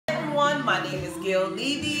everyone. My name is Gail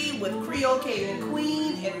Levy with Creole Cajun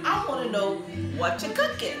Queen, and I want to know what you're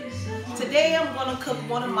cooking. Today I'm going to cook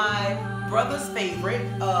one of my brother's favorite.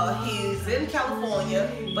 He's in California,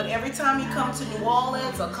 but every time he comes to New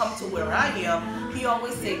Orleans or come to where I am, he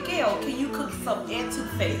always said, Gail, can you cook some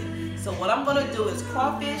etouffee? So what I'm going to do is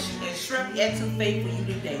crawfish and shrimp etouffee for you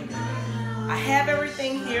today. I have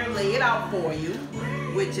everything here laid out for you,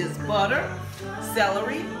 which is butter,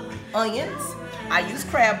 celery, onions. I use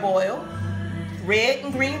crab oil, red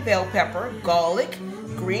and green bell pepper, garlic,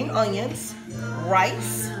 green onions,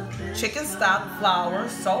 rice, chicken stock, flour,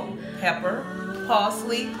 salt, pepper,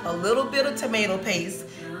 parsley, a little bit of tomato paste,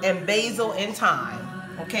 and basil and thyme.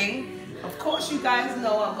 Okay? Of course, you guys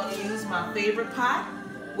know I'm going to use my favorite pot,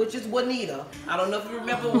 which is Juanita. I don't know if you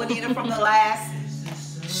remember Juanita from the last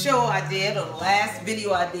show I did or the last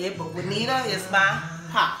video I did, but Juanita is my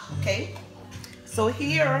pot. Okay? So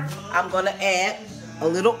here I'm going to add a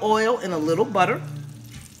little oil and a little butter,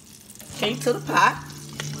 okay, to the pot.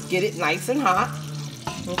 Get it nice and hot.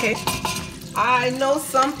 Okay, I know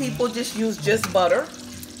some people just use just butter,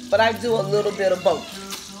 but I do a little bit of both.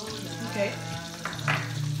 Okay,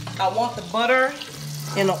 I want the butter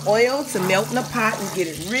and the oil to melt in the pot and get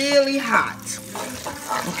it really hot.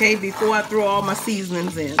 Okay, before I throw all my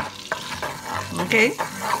seasonings in. Okay,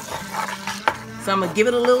 so I'm gonna give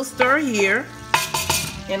it a little stir here,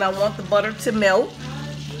 and I want the butter to melt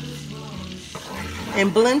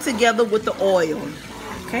and blend together with the oil.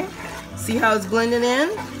 Okay, see how it's blending in,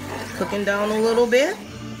 cooking down a little bit.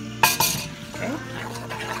 Okay,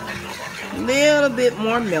 a little bit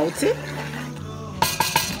more melted.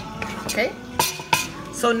 Okay,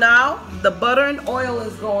 so now the butter and oil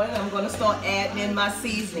is going. I'm going to start adding in my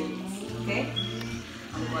seasonings. Okay,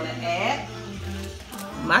 I'm going to add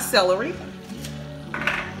my celery.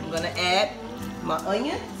 I'm going to add my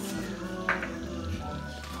onions,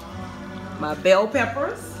 my bell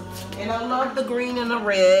peppers, and I love the green and the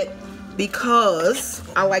red because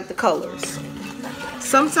I like the colors.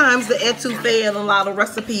 Sometimes the etouffee in a lot of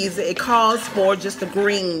recipes, it calls for just the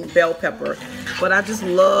green bell pepper, but I just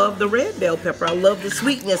love the red bell pepper. I love the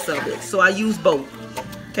sweetness of it, so I use both.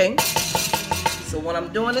 Okay, so what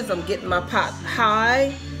I'm doing is I'm getting my pot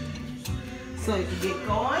high so it can get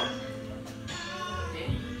going.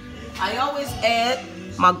 I always add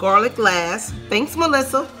my garlic last. Thanks,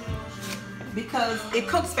 Melissa. Because it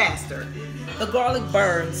cooks faster. The garlic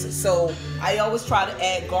burns, so I always try to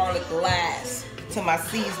add garlic last to my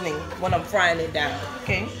seasoning when I'm frying it down.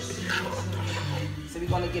 Okay, so we're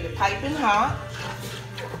going to get it piping hot,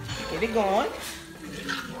 get it going.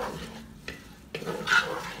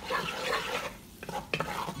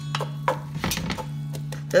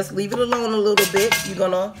 Let's leave it alone a little bit. You're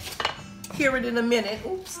gonna hear it in a minute.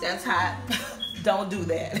 Oops, that's hot. Don't do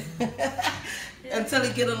that. Until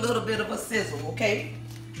it get a little bit of a sizzle, okay?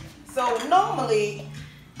 So normally,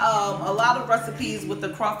 a lot of recipes with the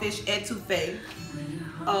crawfish etouffee,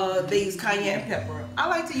 they use cayenne pepper. I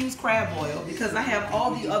like to use crab oil because I have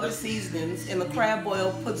all the other seasonings, and the crab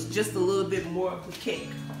oil puts just a little bit more of the kick.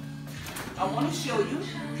 I want to show you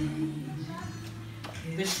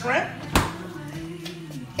the shrimp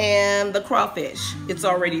and the crawfish. It's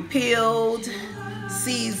already peeled,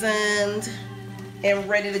 seasoned, and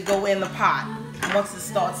ready to go in the pot once it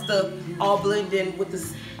starts to all blend in with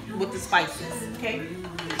the spices. Okay,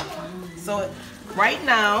 so right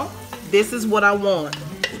now this is what I want.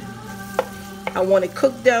 I want it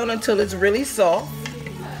cooked down until it's really soft.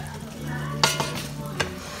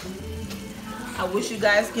 I wish you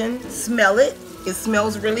guys can smell it. It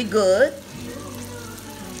smells really good.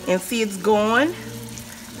 And see, it's going.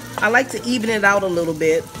 I like to even it out a little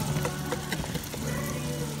bit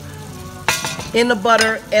in the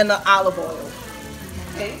butter and the olive oil.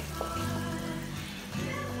 Okay.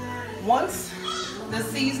 Once the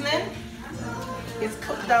seasoning is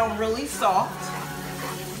cooked down really soft,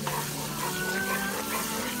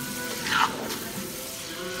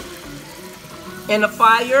 and the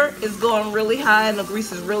fire is going really high and the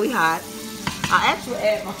grease is really hot, I actually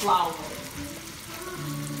add my flour.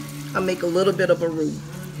 I make a little bit of a roux.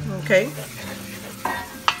 Okay.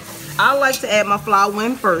 I like to add my flour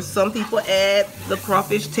in first. Some people add the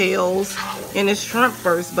crawfish tails and the shrimp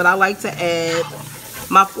first, but I like to add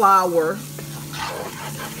my flour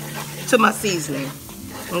to my seasoning,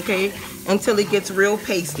 okay, until it gets real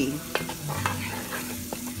pasty.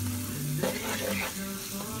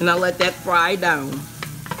 And I let that fry down.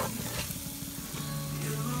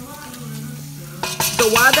 So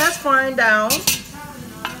while that's frying down,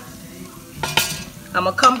 I'm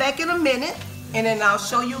gonna come back in a minute and then I'll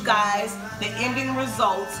show you guys the ending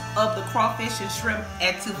results of the crawfish and shrimp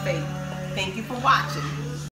etouffee. Thank you for watching.